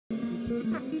Hi,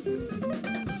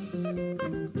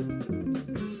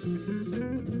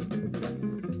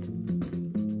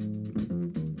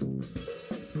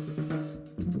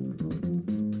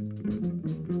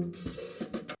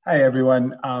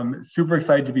 everyone. Super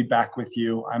excited to be back with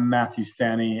you. I'm Matthew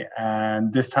Stanny,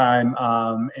 and this time,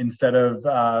 instead of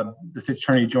the state's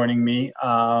attorney joining me,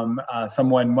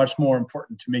 someone much more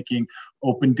important to making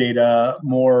open data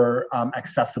more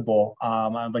accessible,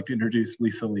 I'd like to introduce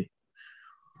Lisa Lee.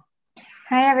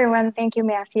 Hi, everyone. Thank you,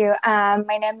 Matthew.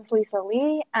 My name is Lisa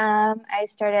Lee. I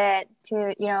started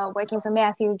working for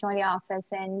Matthew, joined the office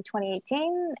in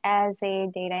 2018 as a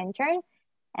data intern.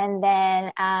 And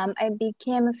then I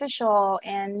became official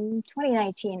in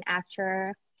 2019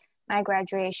 after my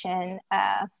graduation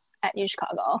at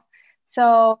UChicago.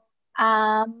 So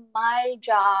my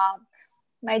job,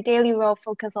 my daily role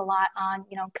focused a lot on,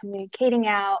 communicating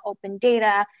out open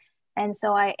data. And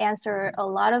so I answer a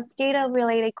lot of data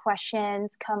related questions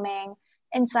coming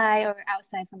inside or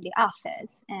outside from the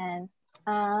office. And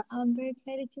I'm very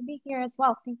excited to be here as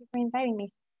well. Thank you for inviting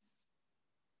me.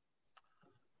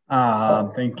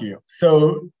 Thank you.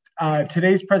 So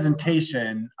today's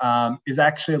presentation is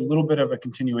actually a little bit of a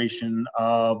continuation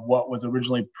of what was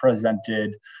originally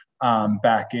presented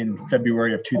back in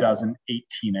February of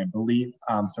 2018, I believe.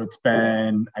 So it's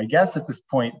been, I guess at this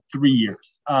point, 3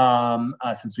 years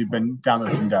since we've been down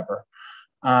this endeavor.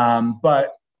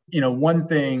 But one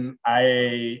thing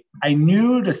I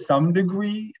knew to some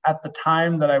degree at the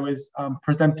time that I was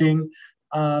presenting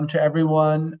to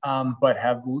everyone, but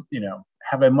have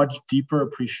a much deeper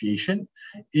appreciation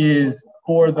is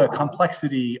for the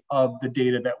complexity of the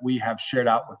data that we have shared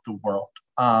out with the world.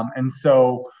 And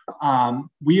so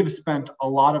we have spent a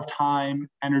lot of time,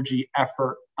 energy,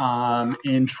 effort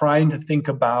in trying to think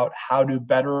about how to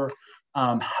better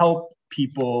help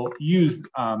people use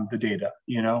the data.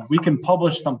 We can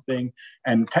publish something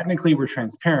and technically we're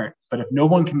transparent, but if no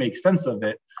one can make sense of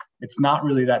it, it's not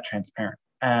really that transparent.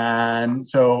 And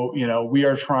so, we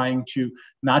are trying to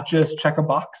not just check a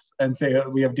box and say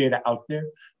that we have data out there,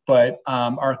 but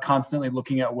are constantly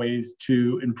looking at ways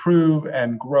to improve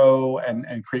and grow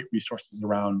and create resources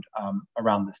around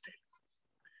this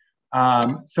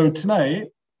data. So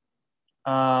tonight,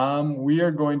 we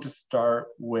are going to start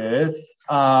with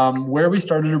where we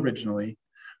started originally,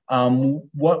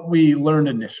 what we learned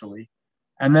initially.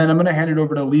 And then I'm going to hand it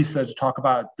over to Lisa to talk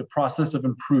about the process of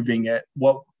improving it,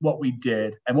 what we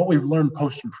did, and what we've learned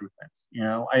post-improvements.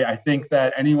 I think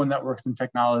that anyone that works in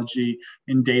technology,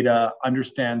 in data,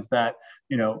 understands that,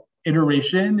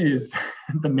 iteration is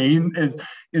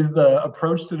the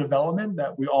approach to development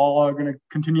that we all are going to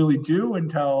continually do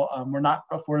until we're not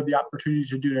afforded the opportunity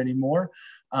to do it anymore.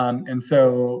 And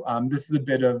so this is a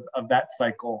bit of that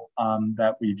cycle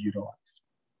that we've utilized.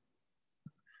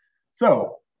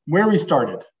 So, where we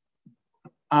started.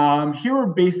 Here are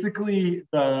basically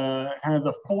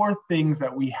the four things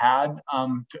that we had,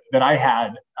 that I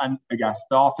had, and I guess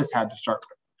the office had to start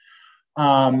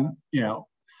with.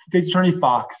 State's Attorney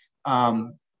Fox,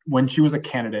 when she was a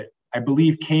candidate, I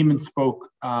believe came and spoke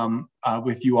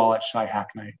with you all at Shy Hack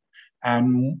Night.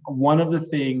 And one of the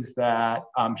things that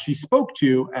she spoke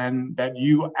to and that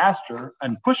you asked her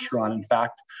and pushed her on, in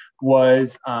fact,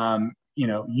 was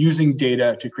using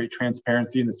data to create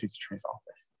transparency in the state's attorney's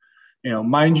office.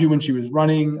 Mind you, when she was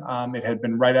running, it had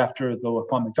been right after the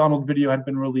Laquan McDonald video had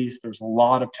been released. There's a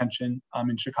lot of tension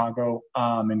in Chicago,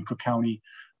 in Cook County.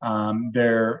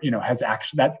 There, has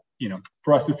actually that,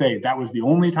 for us to say that was the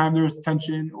only time there was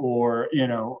tension, or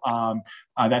that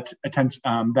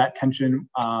tension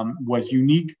was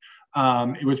unique.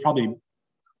 It was probably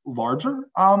larger,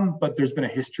 but there's been a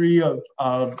history of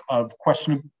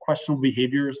questionable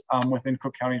behaviors within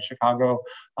Cook County and Chicago.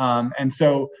 And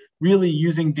so really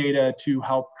using data to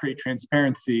help create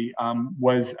transparency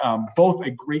was both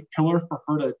a great pillar for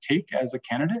her to take as a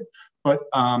candidate, but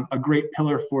a great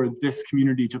pillar for this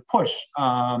community to push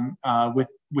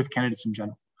with candidates in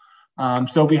general.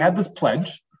 So we had this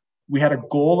pledge. We had a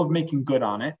goal of making good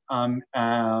on it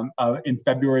in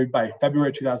February, by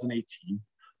February 2018.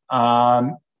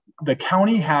 The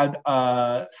county had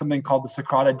something called the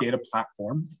Socrata Data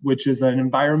Platform, which is an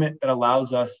environment that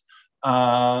allows us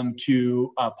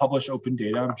to publish open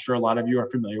data. I'm sure a lot of you are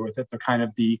familiar with it. They're kind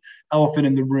of the elephant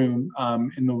in the room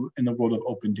in the world of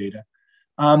open data.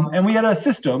 And we had a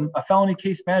system, a felony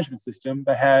case management system,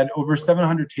 that had over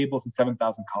 700 tables and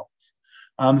 7,000 columns.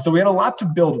 So we had a lot to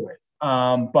build with,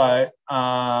 but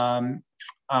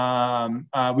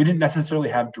we didn't necessarily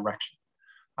have direction.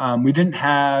 We didn't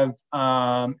have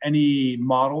any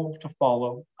model to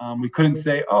follow. We couldn't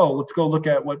say, oh, let's go look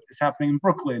at what is happening in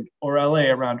Brooklyn or LA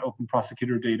around open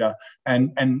prosecutor data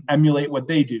and emulate what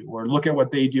they do, or look at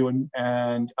what they do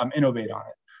and innovate on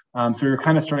it. So we were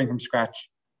kind of starting from scratch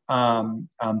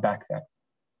back then.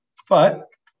 But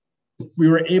we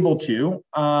were able to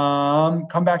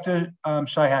come back to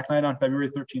Shy Hack Night on February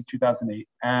 13th, 2008,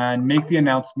 and make the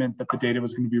announcement that the data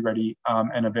was going to be ready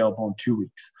and available in 2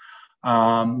 weeks.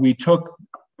 We took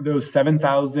those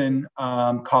 7,000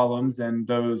 columns and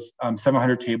those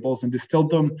 700 tables and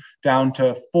distilled them down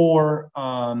to 4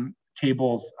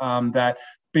 tables that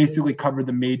basically covered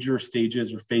the major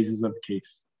stages or phases of the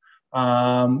case.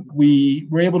 We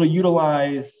were able to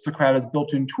utilize Socrata's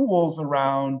built-in tools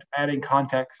around adding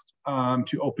context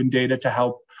to open data to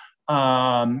help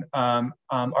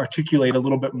articulate a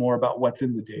little bit more about what's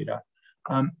in the data.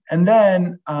 And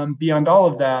then beyond all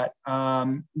of that,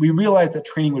 we realized that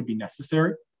training would be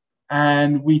necessary.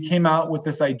 And we came out with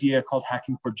this idea called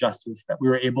Hacking for Justice that we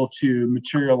were able to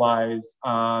materialize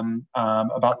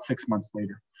about 6 months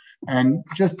later. And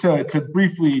just to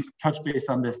briefly touch base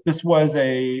on this, this was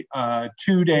a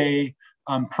 2-day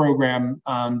program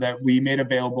that we made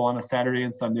available on a Saturday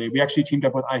and Sunday. We actually teamed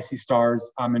up with IC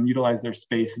Stars and utilized their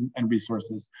space and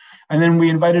resources. And then we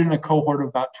invited in a cohort of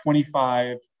about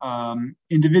 25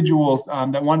 individuals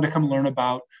that wanted to come learn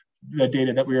about the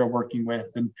data that we were working with,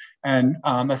 and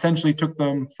essentially took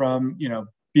them from,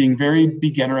 being very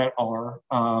beginner at R,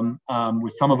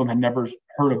 with some of them had never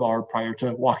heard of R prior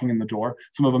to walking in the door.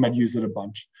 Some of them had used it a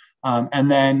bunch. And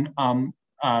then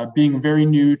being very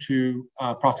new to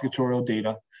prosecutorial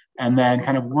data, and then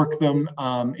kind of work them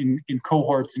in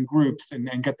cohorts and groups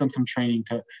and get them some training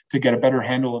to get a better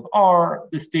handle of R,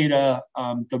 this data,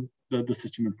 the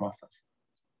system and process.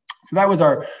 So that was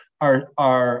our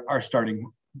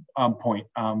starting point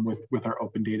with our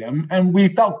open data, and we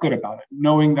felt good about it,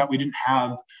 knowing that we didn't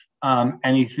have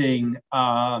anything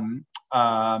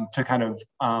to kind of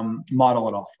model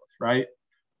it off of, right?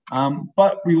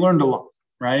 But we learned a lot,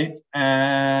 right?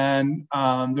 And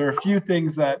there are a few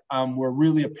things that were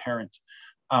really apparent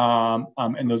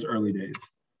in those early days.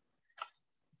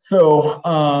 So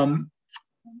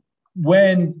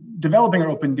when developing our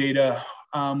open data,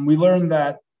 we learned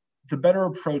that the better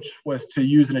approach was to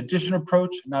use an addition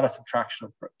approach, not a subtraction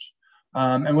approach.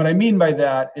 And what I mean by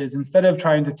that is, instead of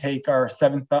trying to take our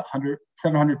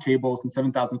 700 tables and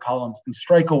 7,000 columns and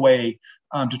strike away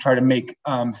to try to make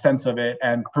sense of it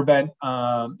and prevent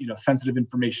sensitive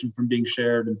information from being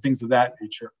shared and things of that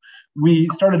nature, we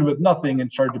started with nothing and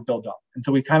started to build up. And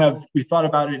so we thought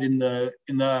about it in the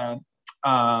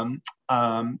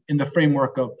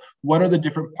framework of what are the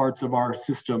different parts of our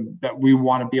system that we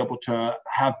want to be able to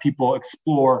have people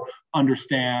explore,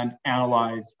 understand,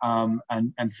 analyze,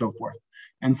 and so forth.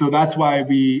 And so that's why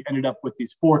we ended up with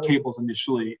these 4 tables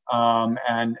initially,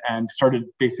 and started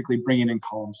basically bringing in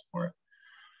columns for it.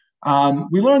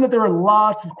 We learned that there were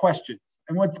lots of questions.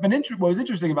 And what was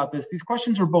interesting about this, these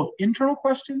questions were both internal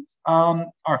questions.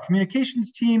 Our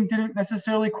communications team didn't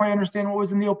necessarily quite understand what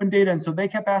was in the open data. And so they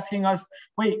kept asking us,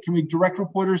 wait, can we direct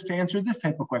reporters to answer this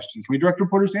type of question? Can we direct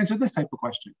reporters to answer this type of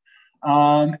question?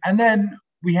 And then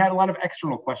we had a lot of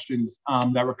external questions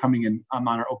that were coming in on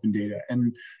our open data.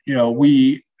 And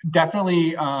we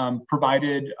definitely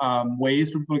provided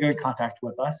ways for people to get in contact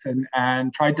with us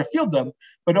and tried to field them,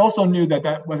 but also knew that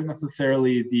that wasn't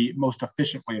necessarily the most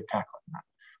efficient way of tackling that.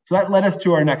 So that led us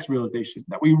to our next realization,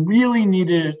 that we really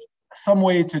needed some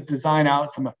way to design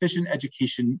out some efficient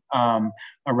education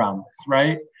around this,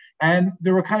 right? And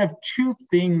there were kind of 2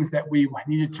 things that we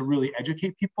needed to really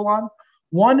educate people on.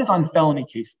 One is on felony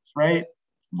cases, right?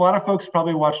 A lot of folks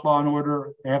probably watch Law and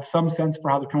Order. They have some sense for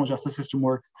how the criminal justice system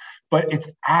works, but it's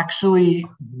actually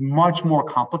much more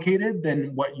complicated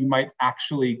than what you might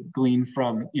actually glean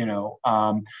from,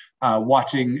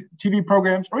 watching TV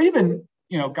programs, or even,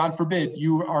 God forbid,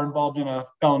 you are involved in a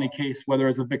felony case, whether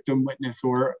as a victim, witness,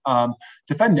 or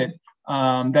defendant,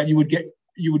 that you would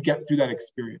get through that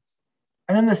experience.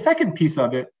 And then the second piece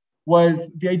of it was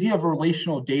the idea of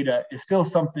relational data is still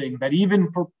something that, even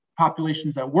for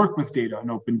populations that work with data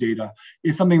and open data,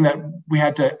 is something that we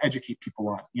had to educate people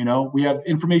on. We have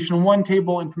information on one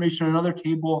table, information on another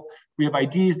table. We have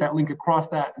IDs that link across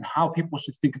that, and how people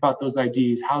should think about those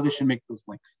IDs, how they should make those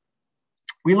links.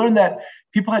 We learned that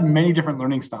people had many different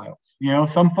learning styles.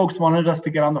 Some folks wanted us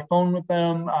to get on the phone with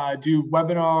them, do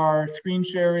webinar, screen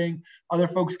sharing. Other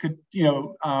folks could, be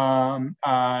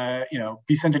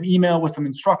sent an email with some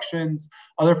instructions.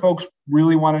 Other folks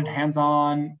really wanted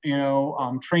hands-on,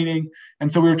 training.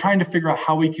 And so we were trying to figure out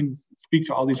how we can speak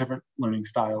to all these different learning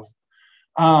styles.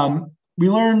 We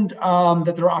learned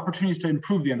that there are opportunities to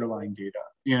improve the underlying data.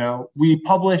 You know, we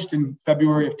published in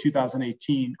February of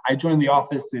 2018. I joined the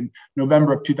office in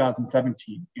November of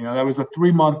 2017. You know, that was a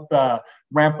 3-month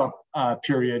ramp-up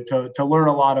period to learn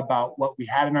a lot about what we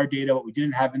had in our data, what we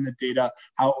didn't have in the data,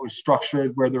 how it was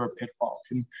structured, where there were pitfalls.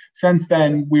 And since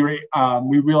then, we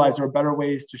realized there were better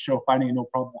ways to show finding and no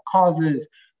probable causes,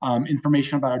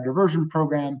 information about our diversion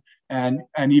program, and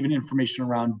even information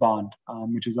around bond,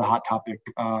 which is a hot topic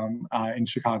in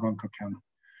Chicago and Cook County.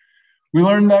 We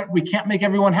learned that we can't make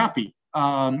everyone happy,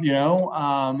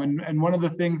 and one of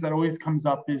the things that always comes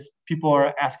up is people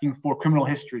are asking for criminal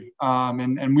history,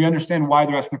 and we understand why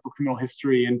they're asking for criminal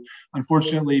history. And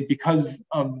unfortunately, because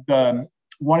of the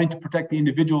wanting to protect the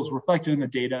individuals reflected in the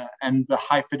data and the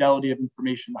high fidelity of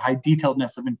information, the high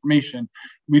detailedness of information,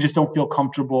 we just don't feel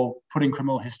comfortable putting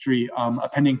criminal history,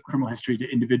 appending criminal history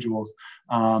to individuals,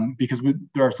 because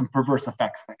there are some perverse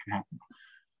effects that can happen.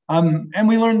 And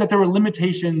we learned that there were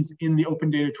limitations in the open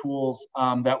data tools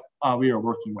that we are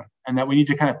working with, and that we need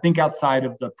to kind of think outside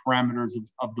of the parameters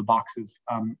of the boxes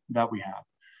that we have.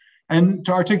 And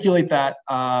to articulate that,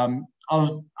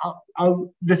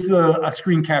 this is a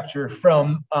screen capture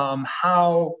from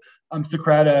how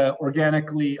Socrata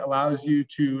organically allows you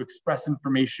to express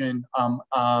information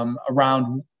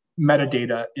around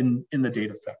metadata in the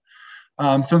data set.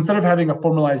 So instead of having a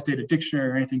formalized data dictionary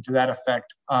or anything to that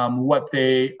effect, what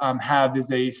they have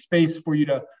is a space for you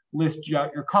to list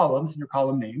out your columns and your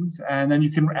column names, and then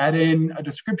you can add in a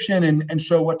description and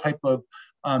show what type of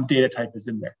data type is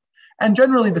in there. And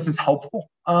generally, this is helpful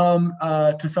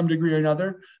to some degree or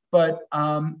another, but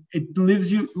it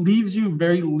leaves you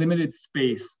very limited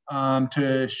space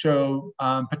to show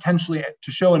potentially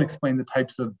to show and explain the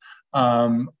types of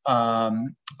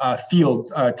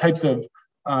fields, types of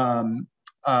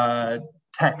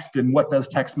text and what those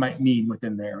texts might mean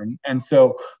within there. And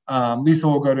so Lisa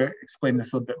will go to explain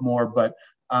this a little bit more, but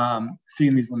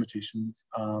seeing these limitations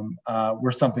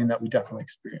were something that we definitely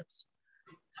experienced.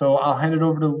 So I'll hand it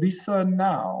over to Lisa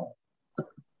now.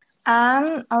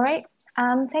 All right.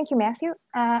 Thank you, Matthew.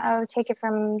 I'll take it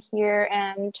from here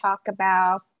and talk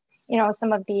about,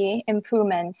 some of the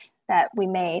improvements that we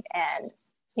made and,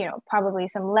 probably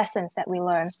some lessons that we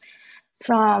learned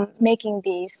from making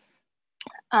these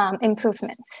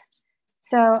improvements.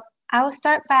 So I'll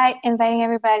start by inviting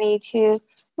everybody to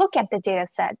look at the data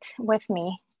set with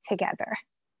me together.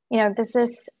 This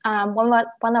is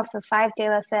one of the 5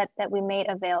 data sets that we made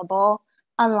available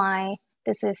online.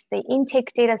 This is the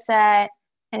intake data set,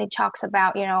 and it talks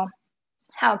about,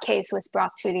 how a case was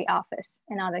brought to the office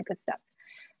and all that good stuff.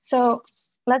 So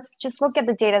let's just look at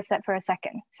the data set for a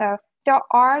second. So there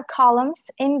are columns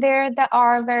in there that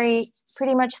are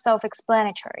pretty much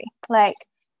self-explanatory, like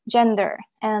gender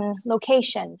and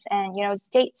locations and,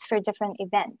 dates for different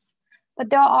events. But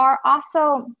there are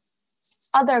also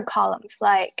other columns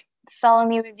like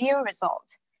felony review result.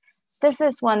 This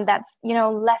is one that's,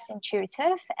 less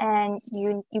intuitive, and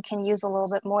you can use a little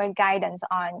bit more guidance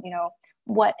on,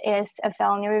 what is a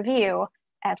felony review.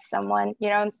 As someone,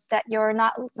 that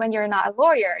when you're not a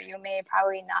lawyer, you may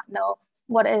probably not know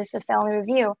what is a felony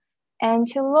review. And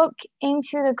to look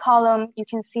into the column, you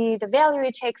can see the value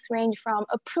it takes range from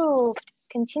approved,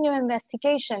 continuing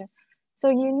investigation. So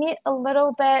you need a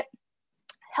little bit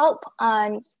help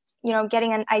on,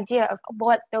 getting an idea of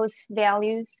what those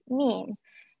values mean.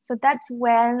 So that's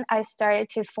when I started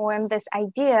to form this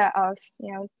idea of,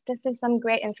 this is some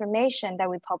great information that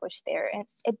we published there, and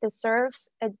it deserves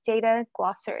a data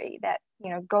glossary that,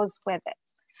 goes with it.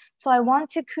 So I want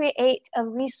to create a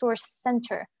resource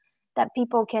center that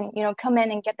people can, come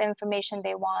in and get the information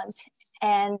they want,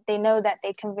 and they know that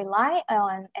they can rely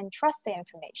on and trust the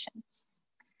information.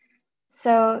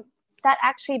 So that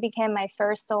actually became my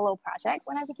first solo project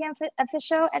when I became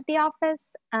official at the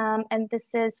office. And this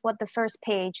is what the first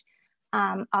page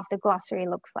of the glossary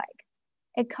looks like.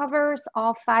 It covers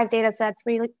all 5 data sets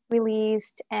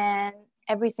released and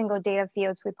every single data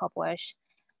fields we publish.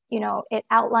 It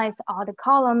outlines all the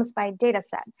columns by data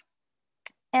sets.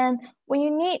 And when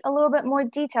you need a little bit more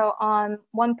detail on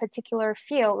one particular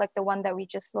field, like the one that we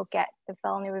just looked at, the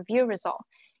felony review result,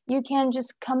 you can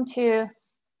just come to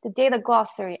the data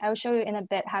glossary. I'll show you in a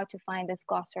bit how to find this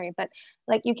glossary, but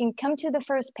you can come to the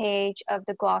first page of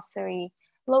the glossary,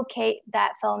 locate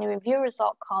that felony review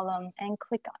result column, and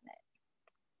click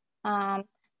on it.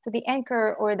 So the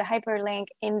anchor or the hyperlink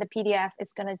in the PDF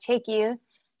is going to take you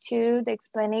to the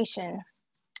explanation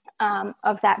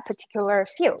of that particular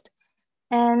field.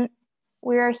 And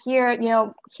we're here,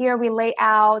 here we lay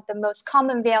out the most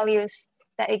common values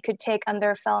that it could take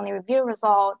under felony review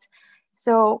result.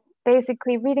 So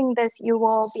basically reading this, you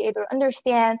will be able to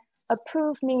understand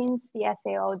approve means the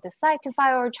SAO decide to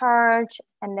file a charge,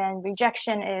 and then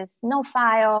rejection is no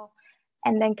file.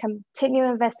 And then continue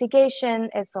investigation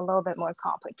is a little bit more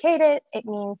complicated. It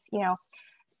means,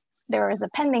 there is a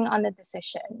pending on the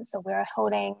decision. So we're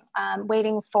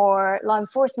waiting for law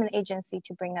enforcement agency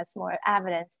to bring us more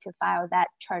evidence to file that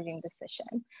charging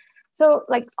decision. So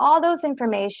like all those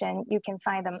information, you can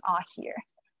find them all here.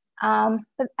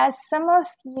 But as some of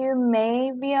you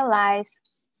may realize,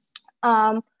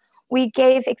 we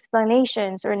gave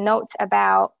explanations or notes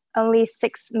about only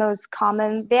 6 most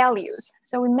common values.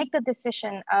 So we make the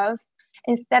decision of,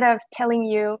 instead of telling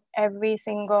you every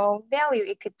single value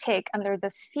it could take under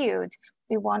this field,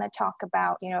 we want to talk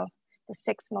about, the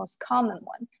 6 most common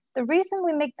one. The reason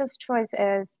we make this choice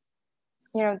is,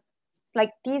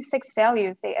 like these 6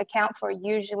 values, they account for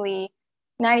usually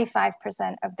 95%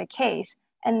 of the case.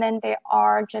 And then they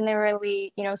are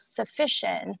generally,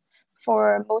 sufficient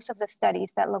for most of the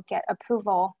studies that look at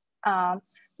approval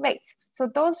rates. So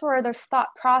those were the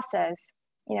thought process,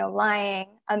 lying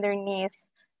underneath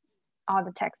all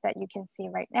the text that you can see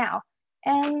right now.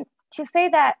 And to say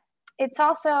that, it's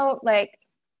also like,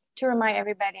 to remind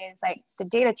everybody, is like the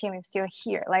data team is still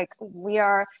here. Like we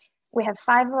have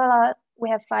 5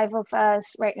 of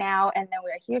us right now, and then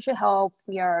we're here to help.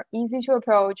 We are easy to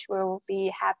approach. We'll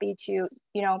be happy to,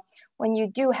 when you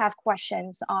do have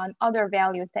questions on other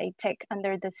values that you take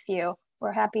under this view,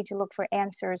 we're happy to look for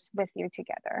answers with you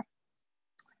together.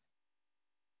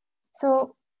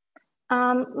 So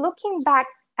looking back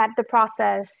at the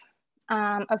process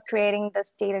of creating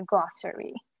this data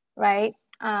glossary, right?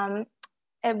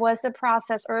 It was a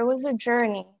process, or it was a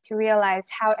journey to realize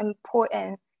how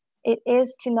important it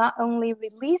is to not only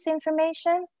release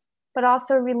information, but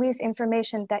also release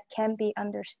information that can be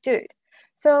understood.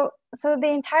 So the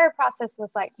entire process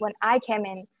was like, when I came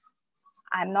in,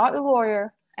 I'm not a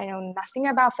lawyer. I know nothing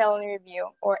about felony review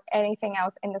or anything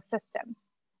else in the system.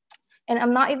 And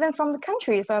I'm not even from the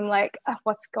country. So I'm like,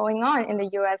 what's going on in the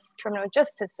US criminal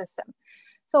justice system?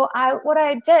 So what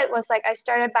I did was like, I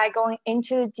started by going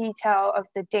into the detail of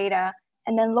the data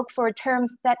and then look for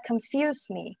terms that confuse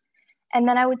me. And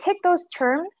then I would take those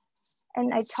terms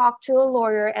and I talk to a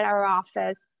lawyer at our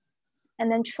office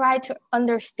and then try to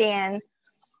understand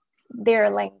their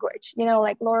language.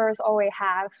 Like lawyers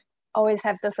always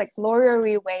have this like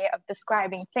lawyery way of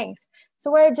describing things.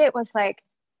 So what I did was like,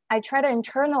 I try to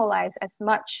internalize as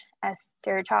much as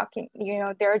they're talking,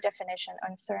 their definition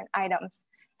on certain items.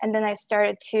 And then I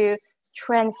started to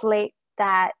translate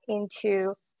that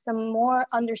into some more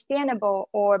understandable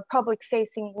or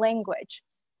public-facing language.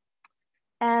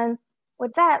 And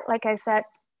with that, like I said,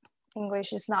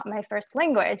 English is not my first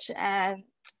language, and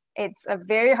it's a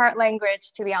very hard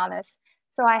language, to be honest.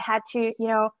 So I had to,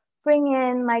 bring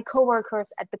in my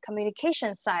coworkers at the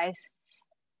communication side,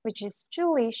 which is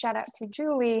Julie, shout out to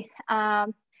Julie,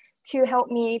 to help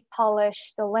me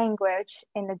polish the language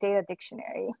in the data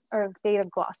dictionary or data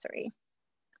glossary.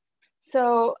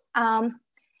 So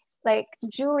like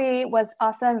Julie was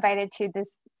also invited to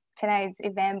tonight's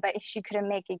event, but she couldn't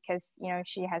make it because,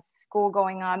 she has school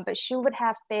going on, but she would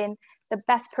have been the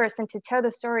best person to tell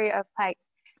the story of like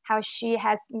how she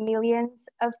has millions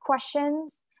of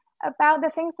questions about the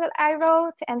things that I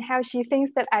wrote and how she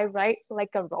thinks that I write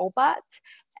like a robot.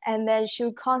 And then she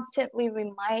would constantly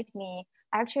remind me,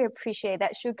 I actually appreciate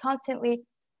that, she would constantly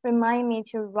remind me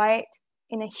to write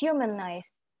in a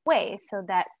humanized way so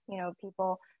that,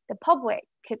 people, the public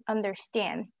could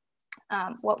understand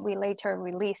what we later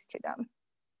released to them.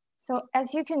 So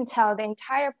as you can tell, the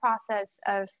entire process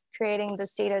of creating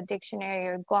this data dictionary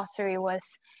or glossary was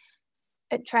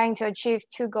trying to achieve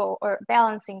 2 goals, or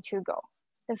balancing 2 goals.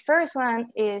 The first one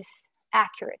is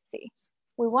accuracy.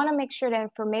 We want to make sure the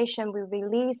information we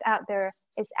release out there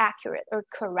is accurate or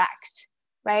correct,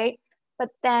 right? But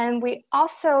then we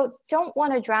also don't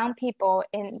want to drown people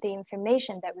in the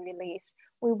information that we release.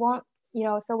 We want,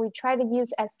 so we try to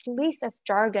use as least as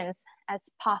jargons as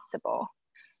possible.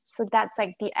 So that's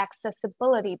like the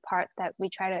accessibility part that we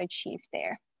try to achieve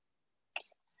there.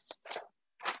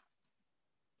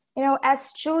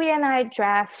 As Julie and I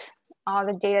draft all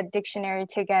the data dictionary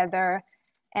together,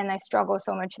 and I struggle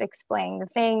so much to explain the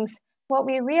things, what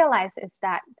we realize is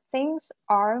that things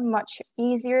are much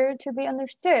easier to be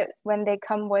understood when they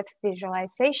come with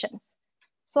visualizations.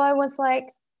 So I was like,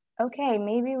 okay,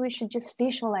 maybe we should just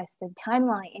visualize the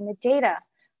timeline in the data.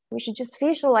 We should just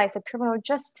visualize the criminal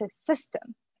justice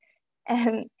system.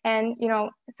 And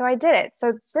so I did it.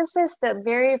 So this is the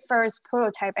very first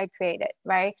prototype I created,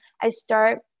 right? I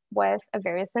start with a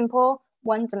very simple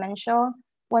one dimension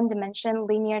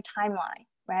linear timeline.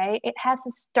 right? It has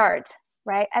a start,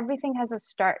 right? Everything has a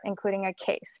start, including a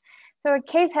case. So a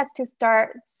case has to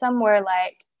start somewhere,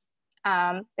 like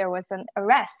there was an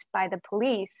arrest by the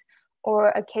police, or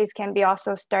a case can be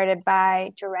also started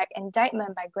by direct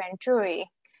indictment by grand jury.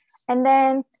 And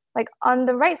then like on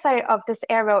the right side of this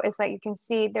arrow is like, you can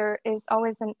see there is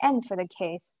always an end for the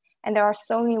case. And there are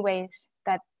so many ways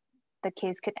that the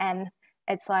case could end.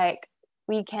 It's like,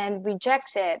 we can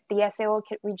reject it. The SAO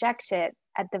could reject it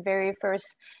at the very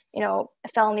first,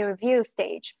 felony review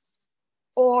stage.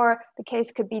 Or the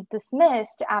case could be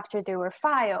dismissed after they were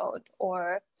filed,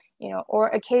 or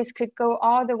a case could go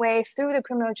all the way through the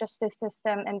criminal justice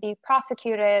system and be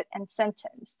prosecuted and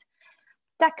sentenced.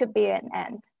 That could be an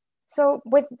end. So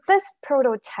with this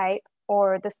prototype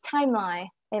or this timeline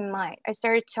in mind, I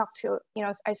started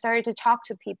to talk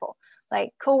to people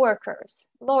like coworkers,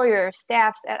 lawyers,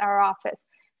 staffs at our office.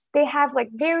 They have like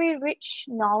very rich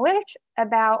knowledge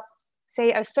about,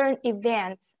 say, a certain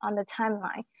event on the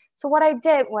timeline. So what I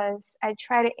did was I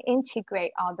tried to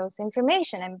integrate all those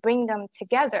information and bring them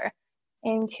together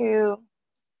into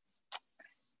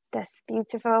this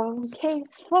beautiful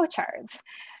case flowchart.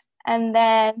 And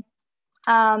then,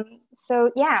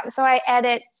 so I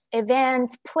added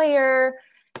event, player,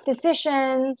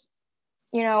 decision,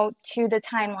 to the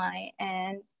timeline.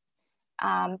 And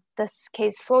this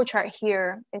case flowchart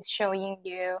here is showing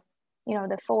you,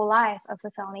 the full life of the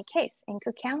felony case in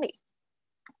Cook County.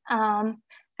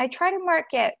 I try to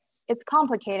mark it, it's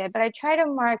complicated, but I try to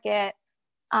mark it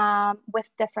with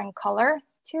different color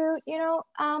to,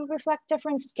 reflect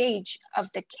different stage of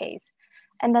the case.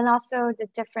 And then also the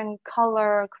different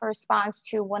color corresponds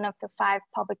to one of the 5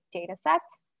 public data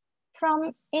sets,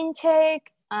 from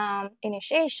intake,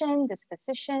 initiation,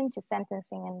 disposition, to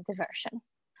sentencing and diversion.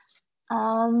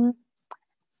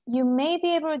 You may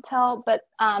be able to tell, but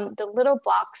the little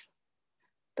blocks,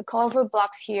 the colorful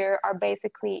blocks here are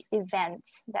basically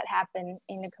events that happen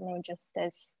in the criminal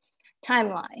justice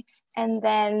timeline. And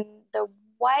then the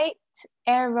white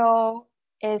arrow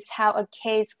is how a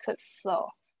case could flow.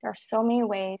 There are so many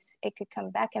ways it could come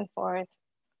back and forth.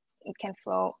 It can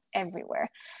flow everywhere.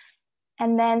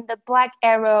 And then the black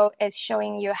arrow is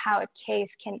showing you how a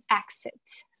case can exit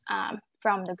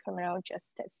from the criminal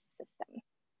justice system.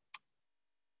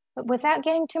 But without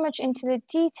getting too much into the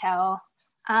detail,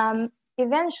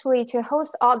 eventually, to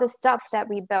host all the stuff that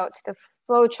we built, the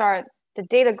flowchart, the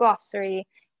data glossary,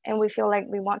 and we feel like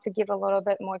we want to give a little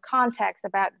bit more context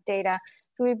about data.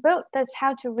 So we built this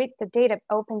how to read the data,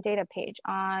 open data page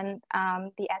on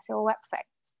the SAO website.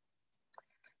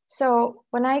 So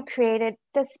when I created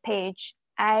this page,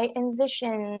 I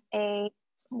envisioned a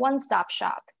one-stop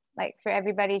shop, like for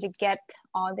everybody to get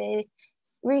all the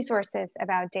resources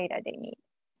about data they need.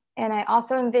 And I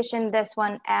also envisioned this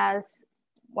one as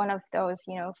one of those,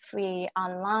 free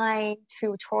online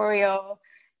tutorial,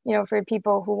 for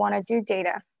people who want to do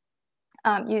data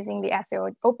using the SAO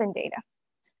open data.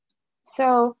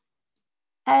 So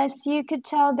as you could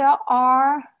tell,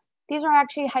 these are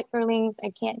actually hyperlinks.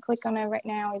 I can't click on it right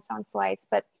now, it's on slides,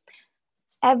 but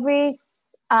every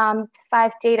 5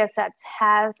 data sets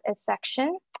have a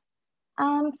section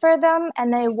for them,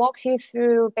 and they walk you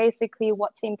through basically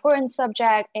what's the important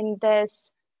subject in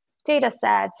this data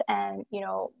set and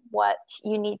what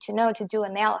you need to know to do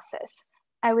analysis.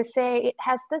 I would say it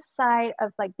has this side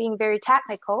of like being very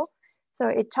technical. So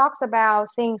it talks about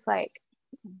things like,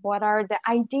 what are the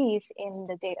IDs in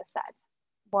the data sets?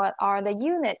 What are the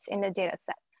units in the data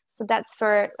set? So that's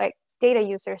for like data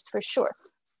users for sure.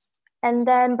 And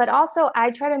then, but also I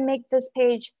try to make this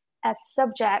page as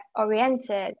subject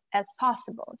oriented as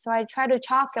possible. So I try to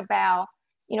talk about,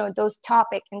 those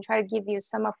topics and try to give you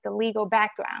some of the legal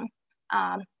background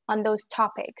on those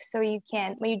topics. So you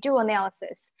can, when you do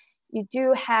analysis, you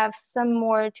do have some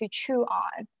more to chew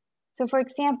on. So for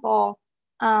example,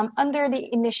 under the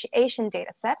initiation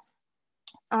data set,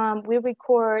 we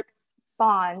record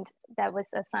bond that was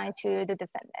assigned to the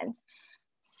defendant.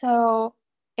 So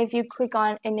if you click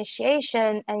on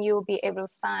initiation, and you will be able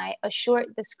to find a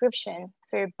short description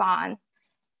for your bond.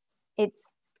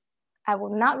 I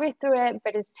will not read through it,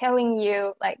 but it's telling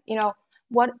you like,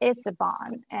 what is the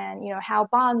bond, and how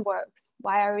bond works,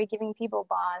 why are we giving people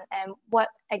bond, and what,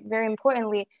 like, very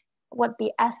importantly, what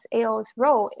the SAO's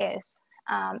role is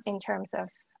in terms of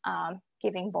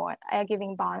giving bond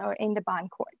or in the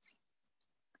bond courts.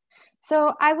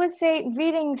 So I would say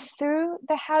reading through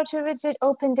the How to Read It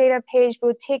Open Data page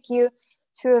will take you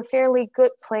to a fairly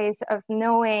good place of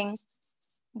knowing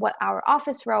what our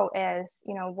office role is,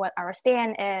 what our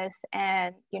stand is,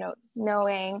 and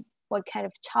knowing what kind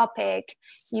of topic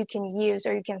you can use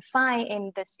or you can find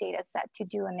in this data set to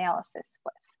do analysis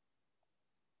with.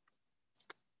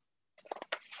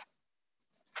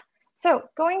 So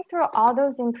going through all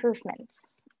those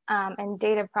improvements and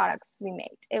data products we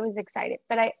made, it was exciting.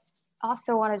 But I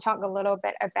also want to talk a little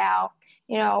bit about,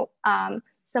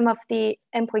 some of the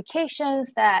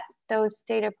implications that those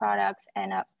data products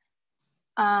end up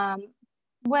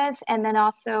with. And then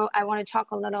also I want to talk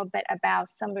a little bit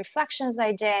about some reflections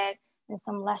I did and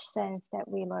some lessons that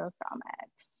we learned from it.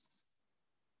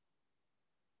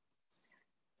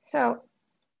 So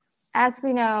as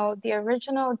we know, the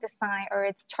original design or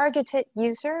its targeted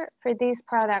user for these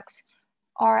products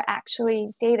are actually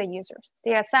data users,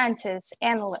 data scientists,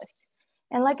 analysts.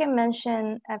 And like I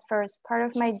mentioned at first, part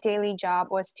of my daily job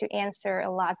was to answer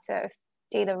a lot of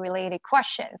data related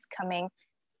questions coming,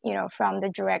 from the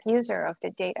direct user of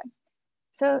the data.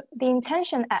 So the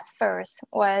intention at first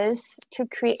was to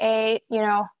create,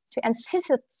 to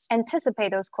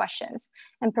anticipate those questions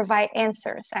and provide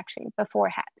answers actually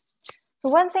beforehand. So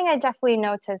one thing I definitely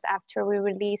noticed after we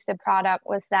released the product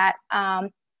was that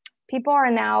people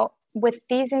are now, with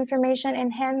these information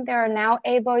in hand, they are now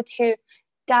able to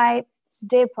dive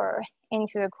deeper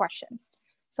into the questions.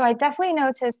 So I definitely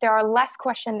noticed there are less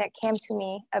questions that came to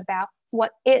me about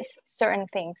what is certain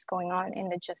things going on in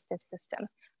the justice system,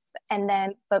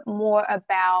 but more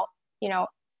about,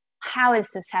 how is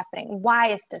this happening? Why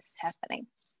is this happening?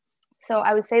 So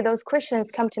I would say those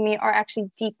questions come to me are actually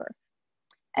deeper.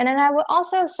 And then I would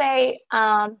also say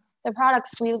the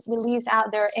products we release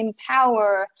out there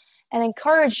empower and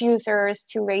encourage users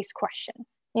to raise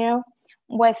questions.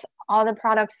 With all the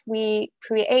products we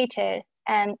created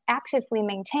and actively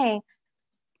maintain,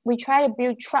 we try to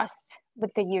build trust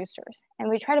with the users. And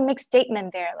we try to make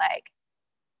statement there like,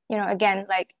 again,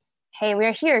 like, hey,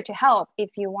 we're here to help. If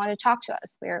you want to talk to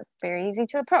us, we're very easy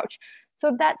to approach.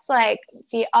 So that's like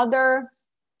the other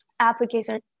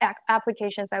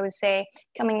applications, I would say,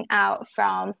 coming out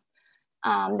from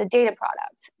the data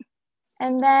products.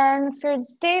 And then for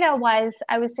data-wise,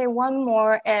 I would say one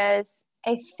more is,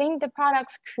 I think the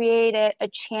products created a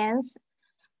chance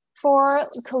for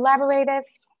collaborative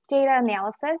data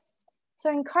analysis.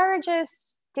 So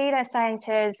encourages data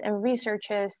scientists and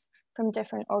researchers from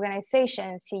different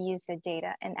organizations to use the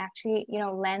data and actually,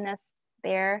 lend us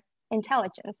their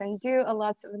intelligence and do a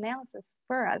lot of analysis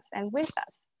for us and with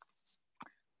us.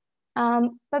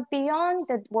 But beyond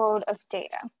the world of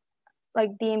data,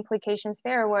 like the implications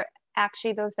there were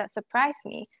actually those that surprised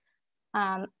me.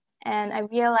 And I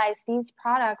realized these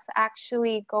products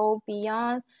actually go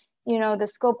beyond, the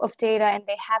scope of data, and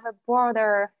they have a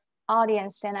broader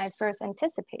audience than I first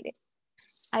anticipated.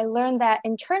 I learned that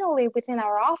internally within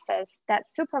our office that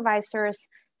supervisors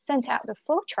sent out the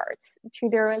flowcharts to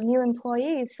their new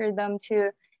employees for them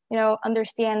to,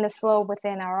 understand the flow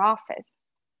within our office.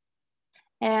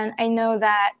 And I know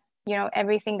that,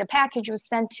 everything, the package was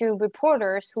sent to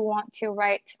reporters who want to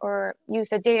write or use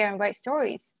the data and write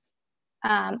stories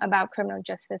about criminal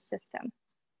justice system.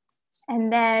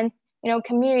 And then,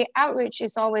 community outreach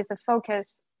is always a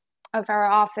focus of our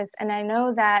office. And I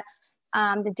know that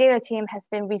the data team has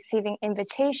been receiving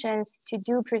invitations to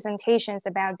do presentations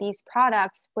about these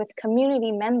products with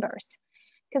community members,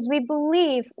 because we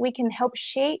believe we can help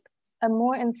shape a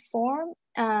more informed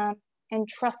and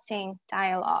trusting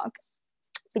dialogue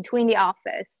between the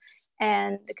office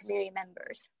and the community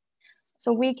members.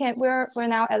 So we're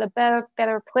now at a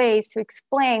better place to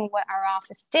explain what our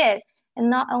office did. And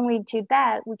not only to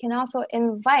that, we can also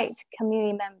invite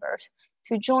community members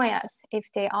to join us if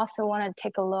they also want to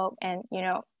take a look and,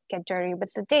 get dirty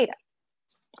with the data.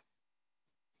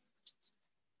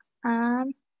 I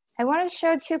want to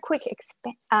show two quick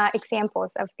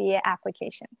examples of the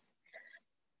applications.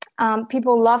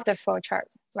 People love the flowchart,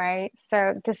 right?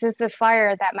 So this is the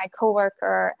flyer that my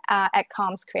coworker at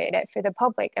Comms created for the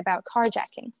public about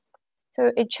carjacking.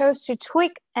 So it chose to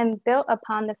tweak and build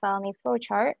upon the felony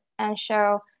flowchart and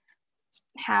show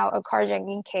how a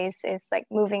carjacking case is like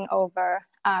moving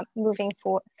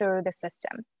through the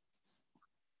system.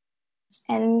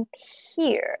 And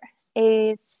here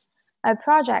is a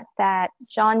project that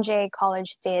John Jay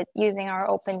College did using our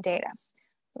open data,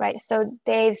 right? So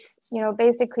they've,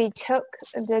 basically took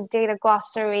the data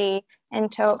glossary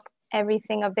and took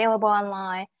everything available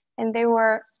online, and they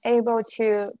were able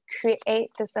to create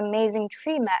this amazing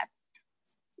tree map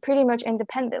pretty much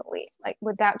independently, like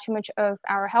without too much of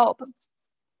our help,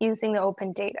 using the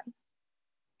open data.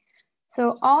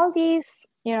 So all these,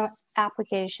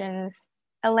 applications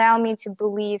allow me to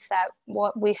believe that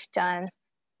what we've done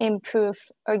improve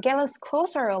or get us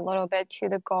closer a little bit to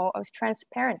the goal of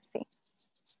transparency.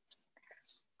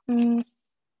 But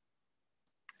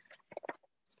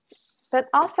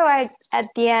also at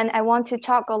the end, I want to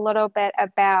talk a little bit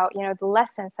about, the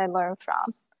lessons I learned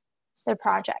from the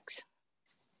project.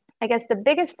 I guess the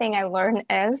biggest thing I learned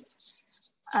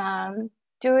is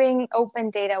doing open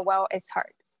data well is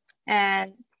hard.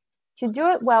 And to do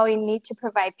it well, you need to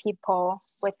provide people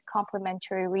with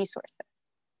complementary resources.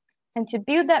 And to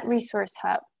build that resource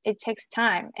hub, it takes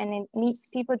time, and it needs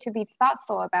people to be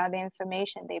thoughtful about the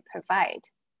information they provide.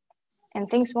 And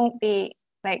things won't be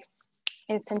like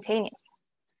instantaneous.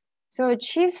 So to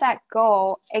achieve that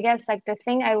goal, I guess like the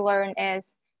thing I learned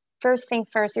is, first thing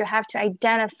first, you have to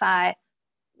identify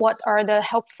what are the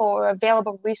helpful or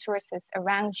available resources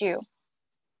around you.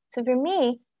 So for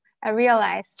me, I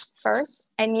realized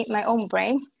first, I need my own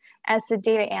brain as a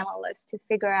data analyst to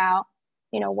figure out,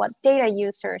 what data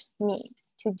users need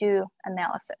to do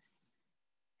analysis.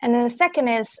 And then the second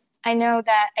is, I know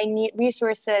that I need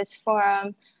resources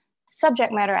from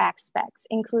subject matter aspects,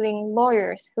 including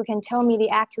lawyers who can tell me the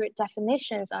accurate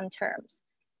definitions on terms,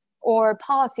 or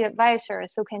policy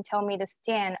advisors who can tell me the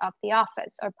stand of the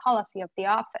office or policy of the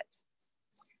office.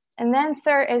 And then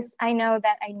third is, I know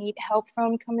that I need help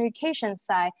from communication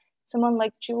side, someone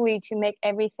like Julie to make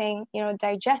everything,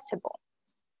 digestible.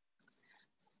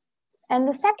 And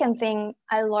the second thing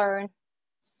I learned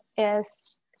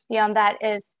is, beyond that,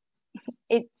 is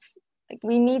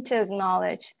we need to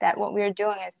acknowledge that what we're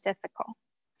doing is difficult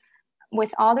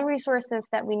with all the resources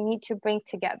that we need to bring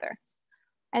together.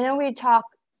 I know we talk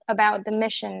about the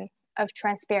mission of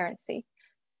transparency,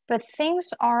 but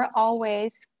things are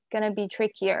always going to be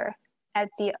trickier at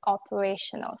the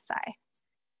operational side.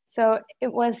 So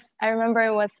I remember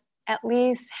it was at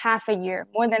least half a year,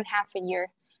 more than half a year,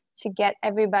 to get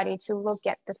everybody to look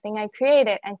at the thing I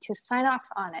created and to sign off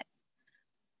on it.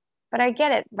 But I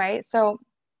get it, right? So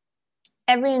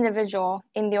every individual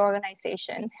in the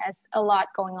organization has a lot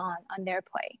going on their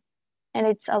plate, and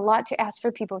it's a lot to ask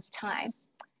for people's time.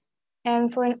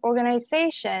 And for an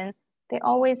organization, they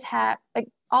always have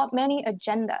many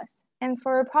agendas. And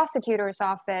for a prosecutor's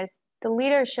office, the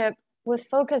leadership was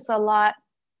focused a lot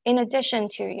in addition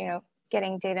to,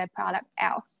 getting data product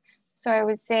out. So I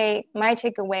would say my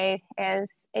takeaway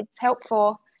is it's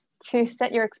helpful to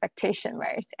set your expectation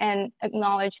right and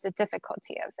acknowledge the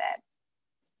difficulty of it.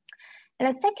 And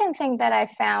the second thing that I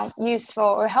found useful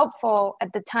or helpful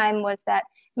at the time was that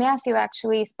Matthew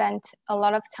actually spent a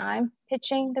lot of time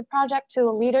pitching the project to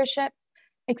the leadership,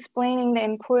 explaining the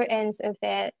importance of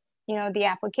it, the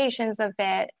applications of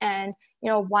it, and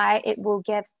why it will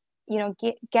get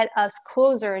us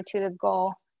closer to the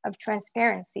goal of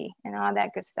transparency and all that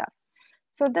good stuff.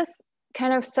 So this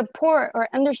kind of support or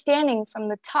understanding from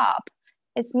the top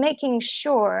is making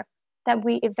sure that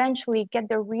we eventually get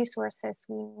the resources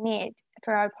we need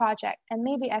for our project and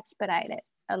maybe expedite it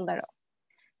a little.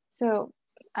 So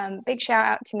big shout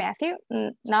out to Matthew,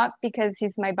 not because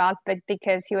he's my boss, but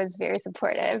because he was very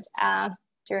supportive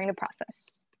during the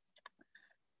process.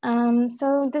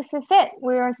 So this is it.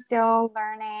 We are still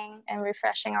learning and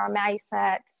refreshing our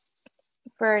mindset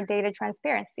for data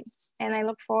transparency. And I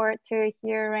look forward to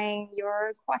hearing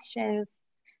your questions,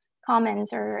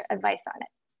 comments, or advice on it.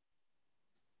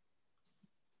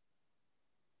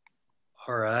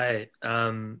 All right.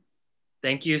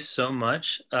 Thank you so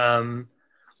much.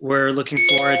 We're looking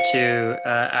forward to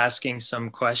asking some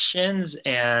questions,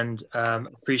 and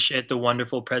appreciate the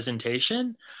wonderful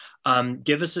presentation.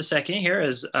 Give us a second here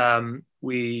as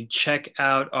we check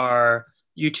out our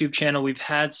YouTube channel. We've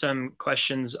had some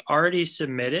questions already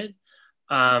submitted,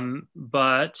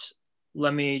 but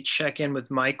let me check in with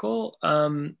Michael.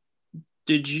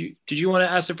 Did you want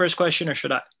to ask the first question, or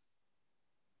should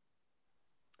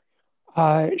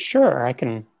I? Sure, I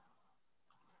can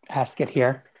ask it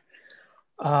here.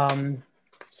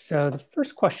 So the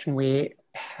first question we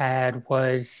had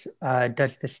was,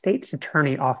 does the state's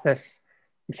attorney office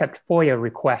accept FOIA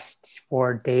requests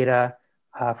for data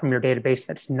from your database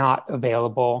that's not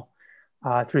available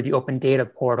through the open data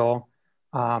portal?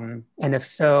 And if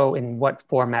so, in what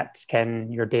formats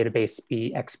can your database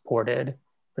be exported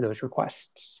for those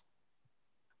requests?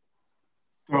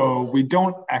 So we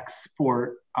don't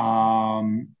export our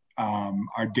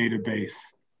database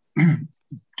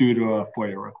due to a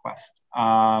FOIA request.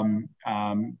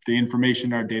 The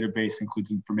information in our database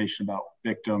includes information about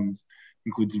victims,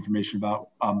 includes information about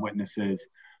witnesses.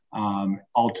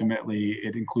 Ultimately,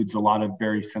 it includes a lot of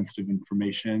very sensitive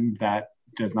information that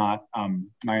does not,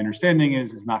 my understanding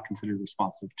is not considered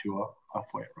responsive to a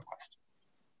FOIA request.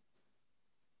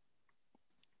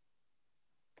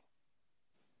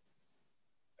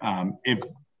 If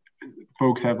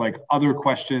folks have like other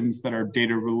questions that are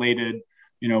data related,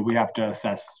 we have to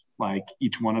assess like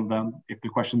each one of them. If the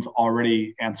question's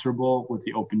already answerable with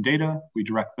the open data, we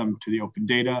direct them to the open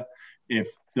data. If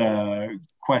the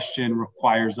question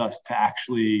requires us to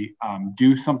actually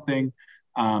do something,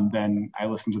 then I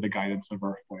listen to the guidance of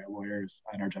our FOIA lawyers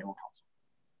and our general counsel.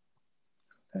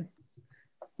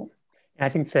 Okay. I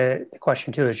think the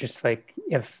question too is just like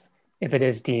if it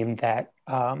is deemed that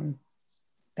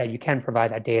that you can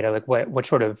provide that data, like what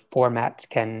sort of formats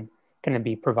can it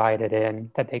be provided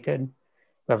in that they could,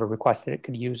 whoever requested it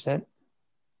could use it?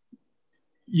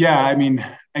 Yeah, I mean,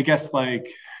 I guess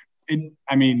like and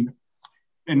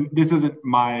this isn't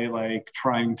my like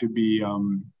trying to be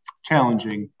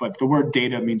challenging, but the word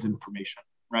data means information,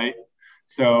 right?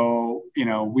 So,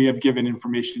 we have given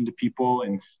information to people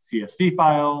in CSV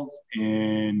files,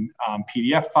 in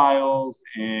PDF files,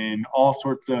 in all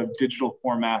sorts of digital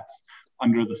formats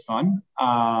under the sun.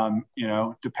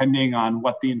 Depending on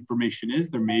what the information is,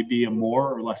 there may be a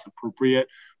more or less appropriate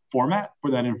format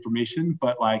for that information.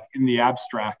 But like in the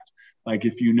abstract, like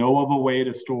if you know of a way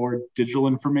to store digital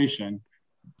information,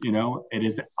 it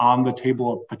is on the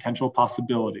table of potential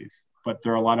possibilities. But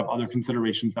there are a lot of other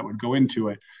considerations that would go into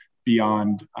it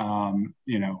beyond,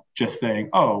 just saying,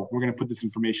 oh, we're going to put this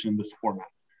information in this format.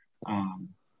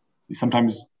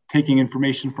 Sometimes taking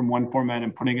information from one format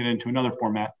and putting it into another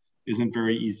format isn't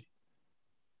very easy.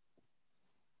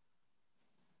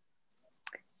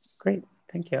 Great,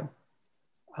 thank you.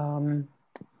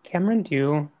 Cameron, do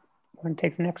you want to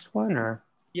take the next one, or?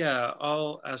 Yeah,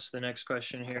 I'll ask the next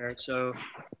question here. So,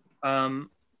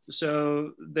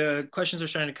 so the questions are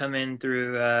starting to come in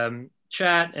through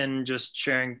chat and just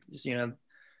sharing,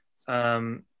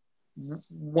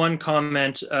 one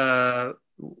comment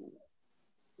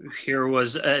here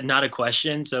was not a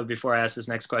question. So before I ask this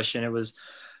next question, it was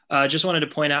just wanted to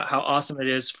point out how awesome it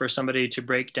is for somebody to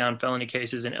break down felony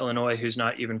cases in Illinois who's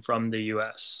not even from the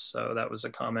US. So that was a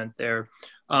comment there.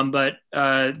 But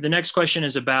the next question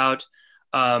is about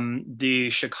the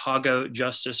Chicago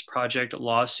Justice Project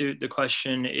lawsuit. The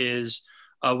question is,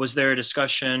 was there a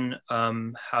discussion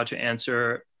how to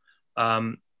answer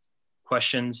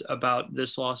questions about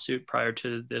this lawsuit prior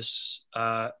to this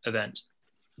event?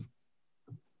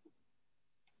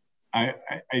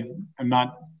 I'm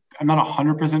not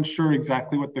 100% sure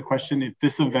exactly what the question. If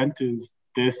this event is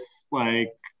this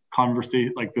like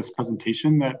conversation, like this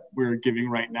presentation that we're giving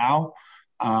right now,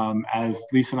 as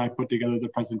Lisa and I put together the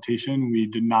presentation, we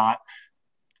did not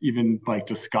even like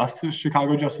discuss the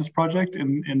Chicago Justice Project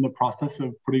in the process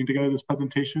of putting together this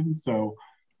presentation. So,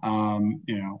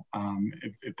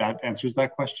 if that answers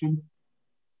that question,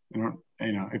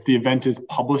 if the event is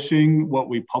publishing what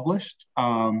we published,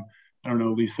 I don't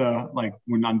know, Lisa, like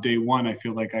when on day one, I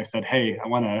feel like I said, hey, I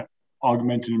want to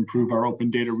augment and improve our open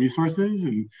data resources.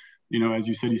 And, as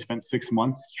you said, you spent 6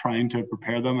 months trying to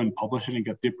prepare them and publish it and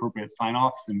get the appropriate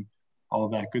sign-offs and all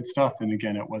of that good stuff. And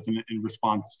again, it wasn't in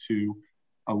response to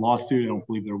a lawsuit. I don't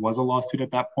believe there was a lawsuit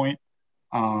at that point.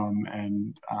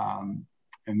 And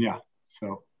yeah,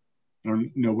 so I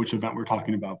don't know which event we're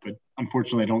talking about, but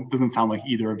unfortunately, doesn't sound like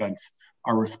either events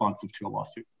are responsive to a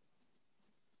lawsuit.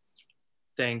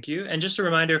 Thank you. And just a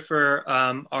reminder for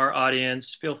our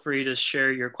audience, feel free to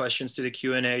share your questions through the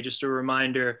Q&A. Just a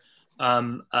reminder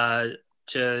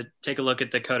to take a look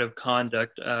at the code of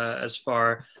conduct as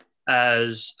far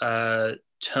as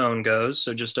tone goes.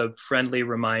 So just a friendly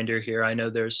reminder here. I know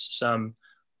there's some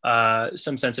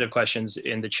sensitive questions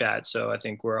in the chat, so I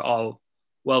think we're all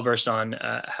well versed on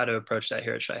how to approach that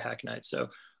here at Shy Hack Night. So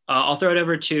I'll throw it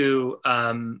over to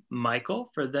Michael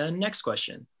for the next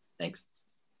question. Thanks.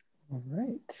 All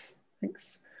right,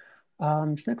 thanks.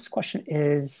 This next question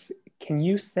is, can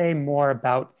you say more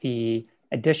about the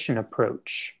addition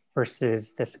approach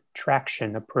versus the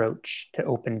subtraction approach to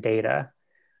open data?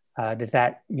 Does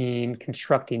that mean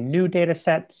constructing new data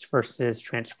sets versus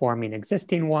transforming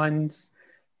existing ones?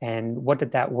 And what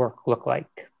did that work look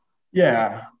like?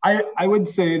 Yeah, I would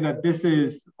say that this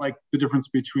is like the difference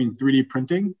between 3D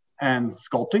printing and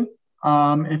sculpting.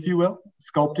 If you will.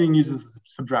 Sculpting uses a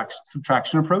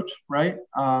subtraction approach, right?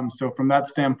 So from that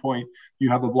standpoint,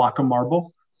 you have a block of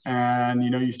marble and,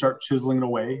 you start chiseling it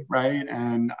away, right?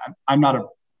 And I'm not a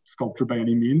sculptor by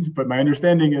any means, but my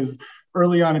understanding is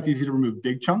early on, it's easy to remove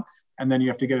big chunks. And then you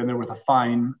have to get in there with a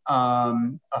fine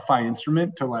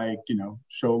instrument to like,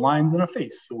 show lines in a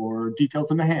face or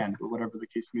details in a hand or whatever the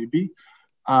case may be.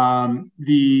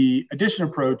 The addition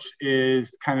approach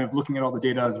is kind of looking at all the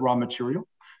data as raw material,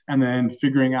 and then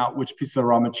figuring out which piece of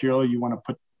raw material you want to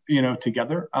put,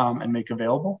 together and make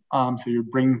available. So you're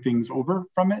bringing things over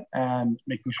from it and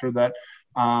making sure that,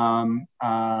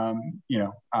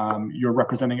 you're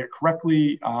representing it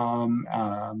correctly.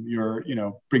 You're,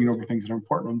 bringing over things that are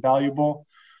important and valuable.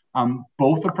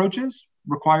 Both approaches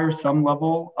require some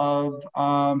level of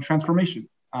transformation.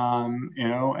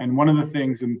 And one of the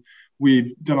things, and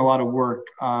we've done a lot of work,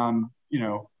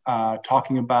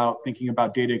 thinking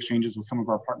about data exchanges with some of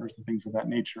our partners and things of that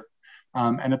nature.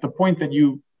 And at the point that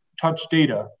you touch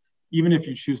data, even if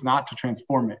you choose not to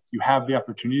transform it, you have the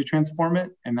opportunity to transform it.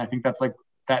 And I think that's like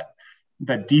that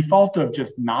default of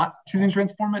just not choosing to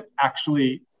transform it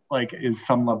actually like is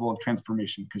some level of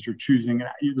transformation, because you're choosing,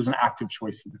 there's an active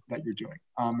choice that you're doing.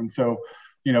 And so,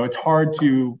 it's hard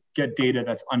to get data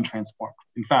that's untransformed.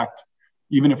 In fact,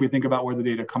 even if we think about where the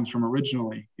data comes from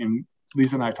originally, and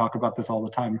Lisa and I talk about this all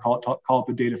the time, we call it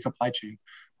the data supply chain,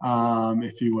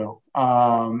 if you will.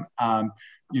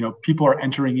 People are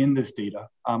entering in this data,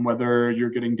 whether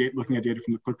you're looking at data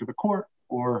from the clerk of the court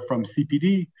or from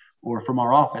CPD or from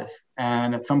our office.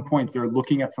 And at some point they're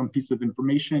looking at some piece of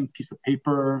information, piece of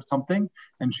paper, something,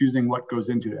 and choosing what goes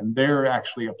into it. And they're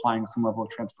actually applying some level of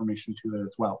transformation to it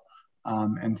as well.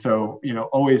 And so,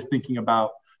 always thinking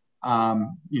about,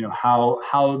 how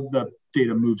the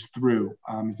data moves through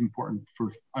is important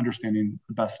for understanding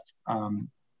the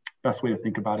best way to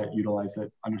think about it, utilize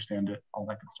it, understand it, all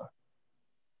that good stuff.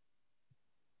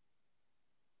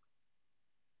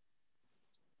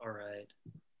 All right,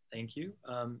 thank you.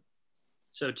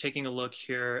 So taking a look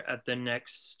here at the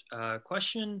next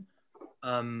question.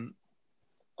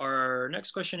 Our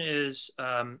next question is,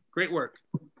 great work.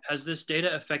 Has this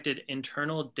data affected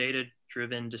internal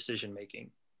data-driven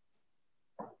decision-making?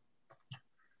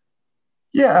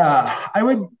 Yeah, I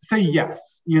would say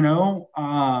yes.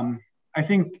 I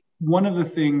think one of the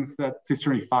things that State's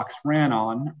Attorney Fox ran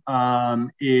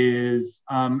on is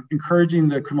encouraging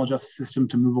the criminal justice system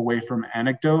to move away from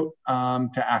anecdote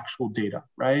to actual data,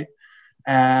 right?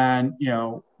 And,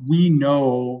 we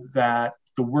know that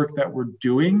the work that we're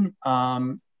doing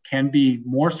can be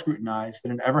more scrutinized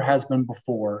than it ever has been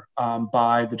before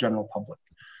by the general public.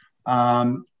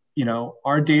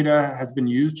 Our data has been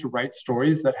used to write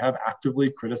stories that have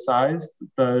actively criticized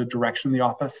the direction the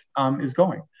office is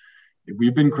going.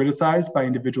 We've been criticized by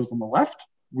individuals on the left.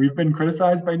 We've been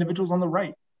criticized by individuals on the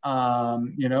right.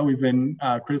 We've been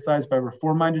criticized by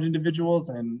reform-minded individuals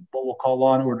and what we'll call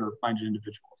law and order-minded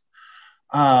individuals.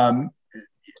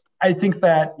 I think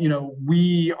that,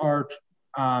 we are,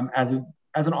 as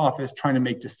an office trying to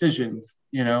make decisions,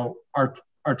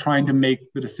 are trying to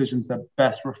make the decisions that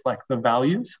best reflect the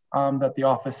values that the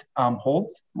office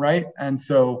holds, right? And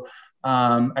so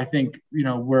I think,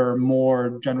 we're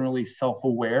more generally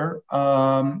self-aware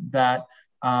that,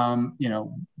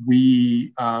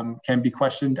 we can be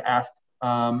questioned, asked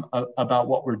about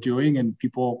what we're doing, and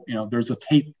people, there's a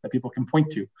tape that people can point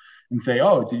to and say,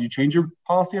 oh, did you change your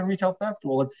policy on retail theft?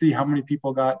 Well, let's see how many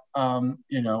people got,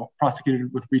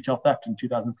 prosecuted with retail theft in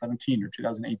 2017 or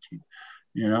 2018.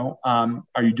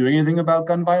 Are you doing anything about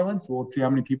gun violence? Well, let's see how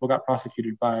many people got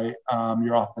prosecuted by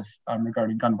your office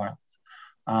regarding gun violence.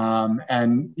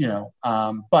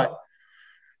 But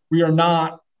we are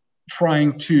not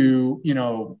trying to,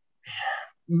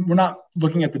 we're not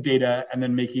looking at the data and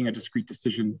then making a discrete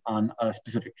decision on a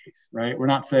specific case, right? We're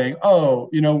not saying, oh,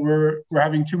 we're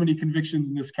having too many convictions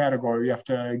in this category, you have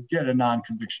to get a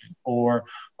non-conviction, or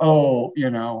oh,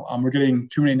 we're getting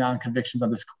too many non-convictions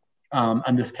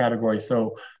on this category,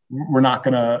 so we're not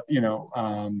gonna,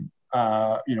 we're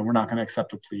not gonna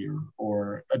accept a plea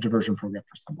or a diversion program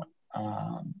for someone.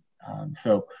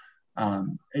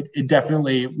 It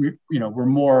definitely, we're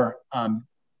more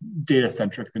data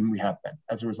centric than we have been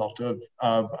as a result of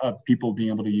people being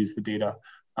able to use the data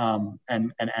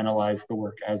and analyze the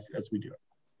work as we do it.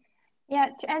 Yeah,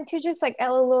 and to just like add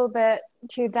a little bit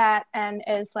to that, and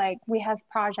is like we have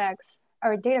projects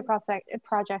or data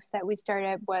projects that we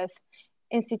started with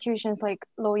institutions like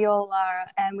Loyola,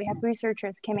 and we have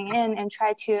researchers coming in and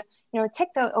try to take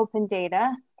the open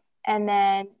data and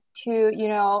then to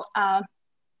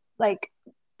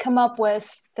come up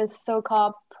with the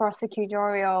so-called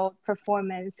prosecutorial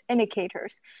performance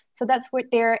indicators. So that's what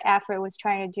their effort was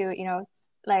trying to do,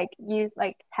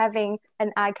 having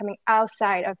an eye coming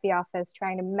outside of the office,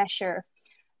 trying to measure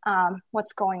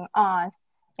what's going on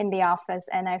in the office.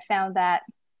 And I found that,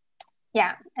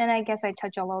 yeah, and I guess I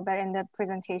touched a little bit in the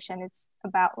presentation, it's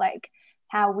about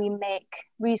how we make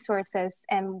resources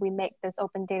and we make this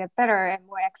open data better and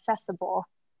more accessible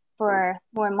for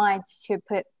more minds to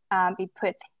be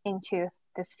put into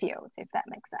this field, if that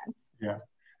makes sense. Yeah,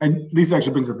 and Lisa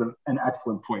actually brings up an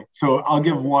excellent point. So I'll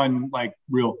give one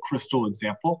real crystal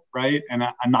example, right? And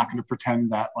I'm not going to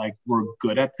pretend that we're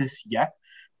good at this yet,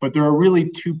 but there are really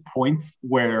 2 points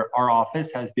where our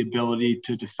office has the ability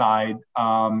to decide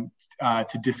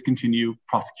to discontinue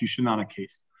prosecution on a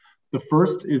case. The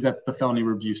first is at the felony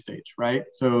review stage, right?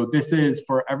 So this is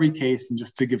for every case, and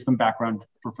just to give some background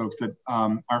for folks that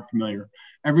aren't familiar,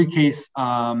 every case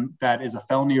that is a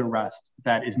felony arrest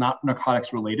that is not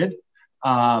narcotics related,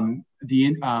 our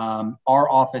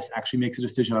office actually makes a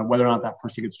decision on whether or not that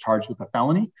person gets charged with a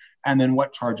felony, and then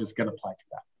what charges get applied to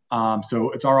that.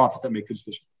 So it's our office that makes a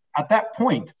decision. At that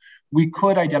point, we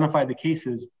could identify the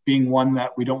cases being one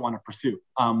that we don't want to pursue,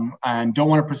 and don't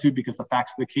want to pursue because the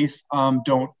facts of the case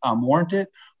don't warrant it,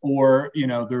 or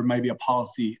there might be a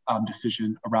policy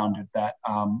decision around it that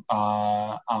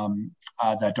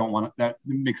that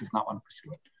makes us not want to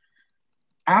pursue it.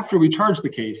 After we charge the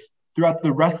case, throughout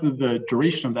the rest of the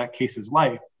duration of that case's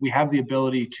life, we have the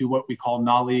ability to what we call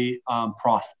nollie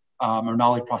pros or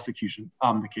nollie prosecution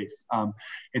the case.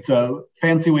 It's a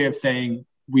fancy way of saying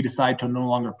we decide to no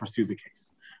longer pursue the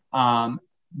case.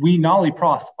 We nollie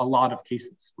pros a lot of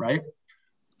cases, right?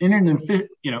 In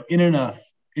a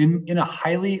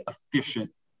highly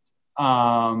efficient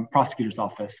prosecutor's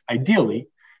office, ideally,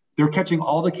 they're catching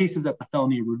all the cases at the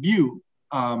felony review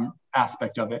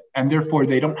aspect of it, and therefore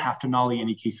they don't have to nollie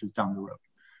any cases down the road.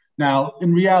 Now,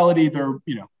 in reality, they're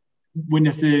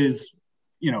witnesses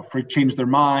change their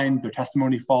mind, their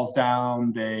testimony falls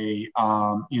down, they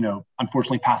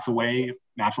unfortunately pass away,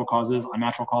 natural causes,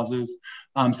 unnatural causes.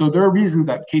 So there are reasons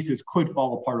that cases could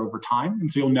fall apart over time,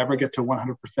 and so you'll never get to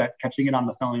 100% catching it on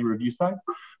the felony review side.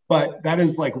 But that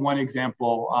is like one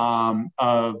example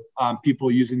of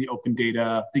people using the open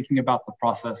data, thinking about the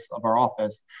process of our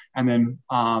office, and then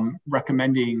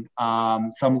recommending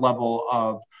some level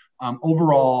of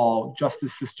overall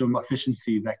justice system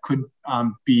efficiency that could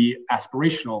be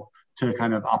aspirational to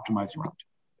kind of optimize around.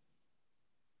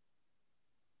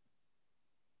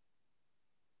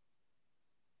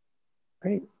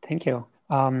 Great, thank you.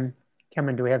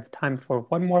 Cameron, do we have time for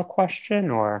one more question,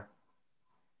 or?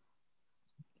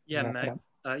 Yeah, Meg,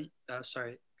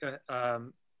 sorry, go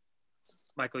ahead.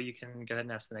 Michael, you can go ahead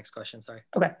and ask the next question, sorry.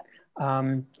 Okay,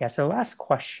 yeah, so last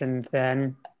question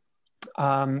then.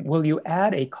 Will you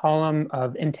add a column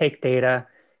of intake data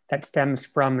that stems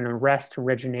from an arrest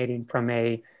originating from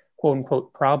a quote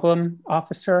unquote problem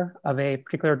officer of a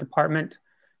particular department,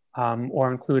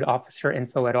 or include officer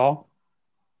info at all?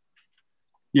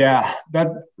 Yeah,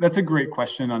 that's a great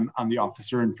question on the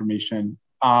officer information.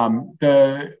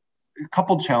 The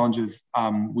couple challenges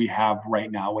we have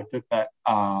right now with it that,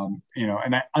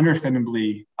 and I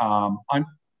understandably,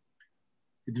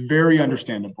 it's very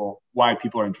understandable why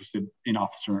people are interested in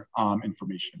officer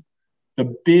information.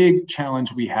 The big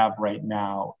challenge we have right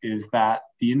now is that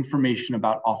the information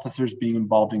about officers being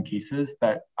involved in cases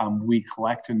that we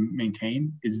collect and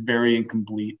maintain is very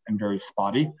incomplete and very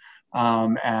spotty. We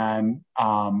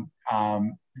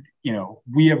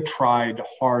have tried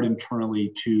hard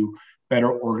internally to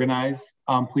better organize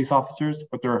police officers,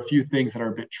 but there are a few things that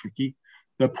are a bit tricky.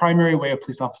 The primary way of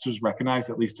police officers recognize,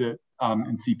 at least in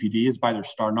CPD, is by their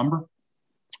star number.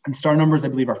 And star numbers, I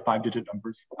believe, are 5-digit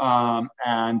numbers.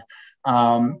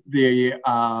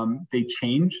 They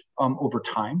change over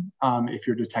time. If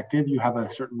you're a detective, you have a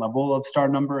certain level of star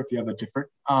number. If you have a different,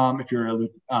 if you're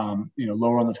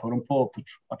lower on the totem pole,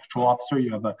 a patrol officer,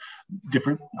 you have a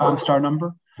different star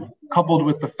number. Coupled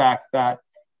with the fact that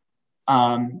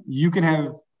you can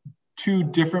have two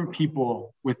different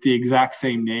people with the exact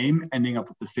same name ending up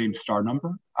with the same star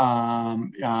number.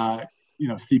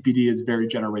 CPD is very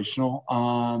generational.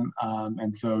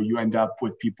 And so you end up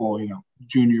with people,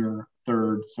 junior,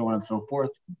 third, so on and so forth,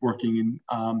 working in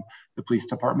the police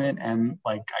department. And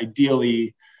like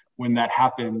ideally, when that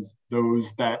happens,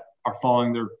 those that are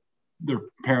following their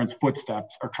parents'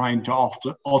 footsteps are trying to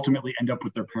ultimately end up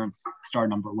with their parents' star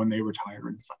number when they retire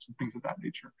and such and things of that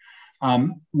nature.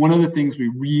 One of the things we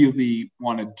really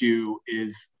want to do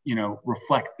is,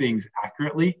 reflect things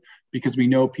accurately, because we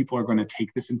know people are going to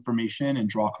take this information and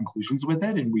draw conclusions with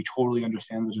it. And we totally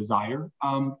understand the desire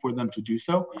for them to do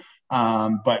so.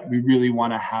 But we really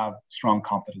want to have strong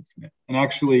confidence in it. And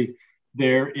actually,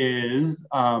 there is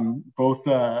both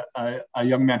a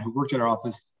young man who worked at our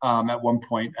office at one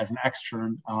point as an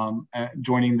extern,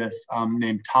 joining this,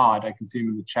 named Todd. I can see him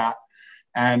in the chat.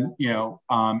 And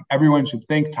everyone should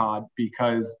thank Todd,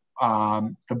 because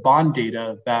the bond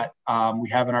data that we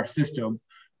have in our system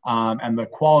and the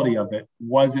quality of it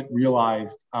wasn't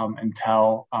realized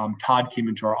until Todd came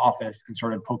into our office and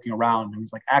started poking around and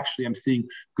was like, actually, I'm seeing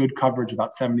good coverage,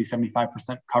 about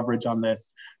 70-75% coverage on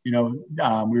this. We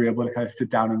were able to kind of sit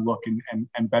down and look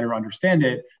and better understand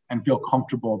it and feel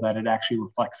comfortable that it actually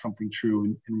reflects something true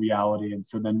in reality. And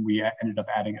so then we ended up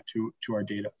adding it to our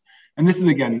data. And this is,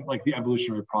 again, like the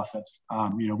evolutionary process.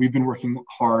 We've been working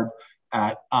hard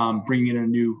at bringing in a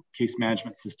new case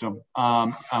management system,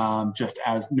 just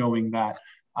as knowing that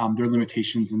there are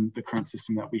limitations in the current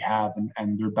system that we have,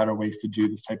 and there are better ways to do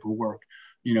this type of work.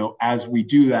 As we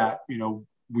do that,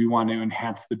 we want to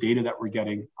enhance the data that we're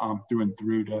getting through and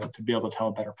through to be able to tell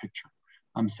a better picture.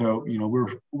 So,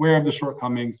 we're aware of the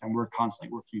shortcomings, and we're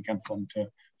constantly working against them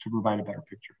to provide a better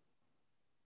picture.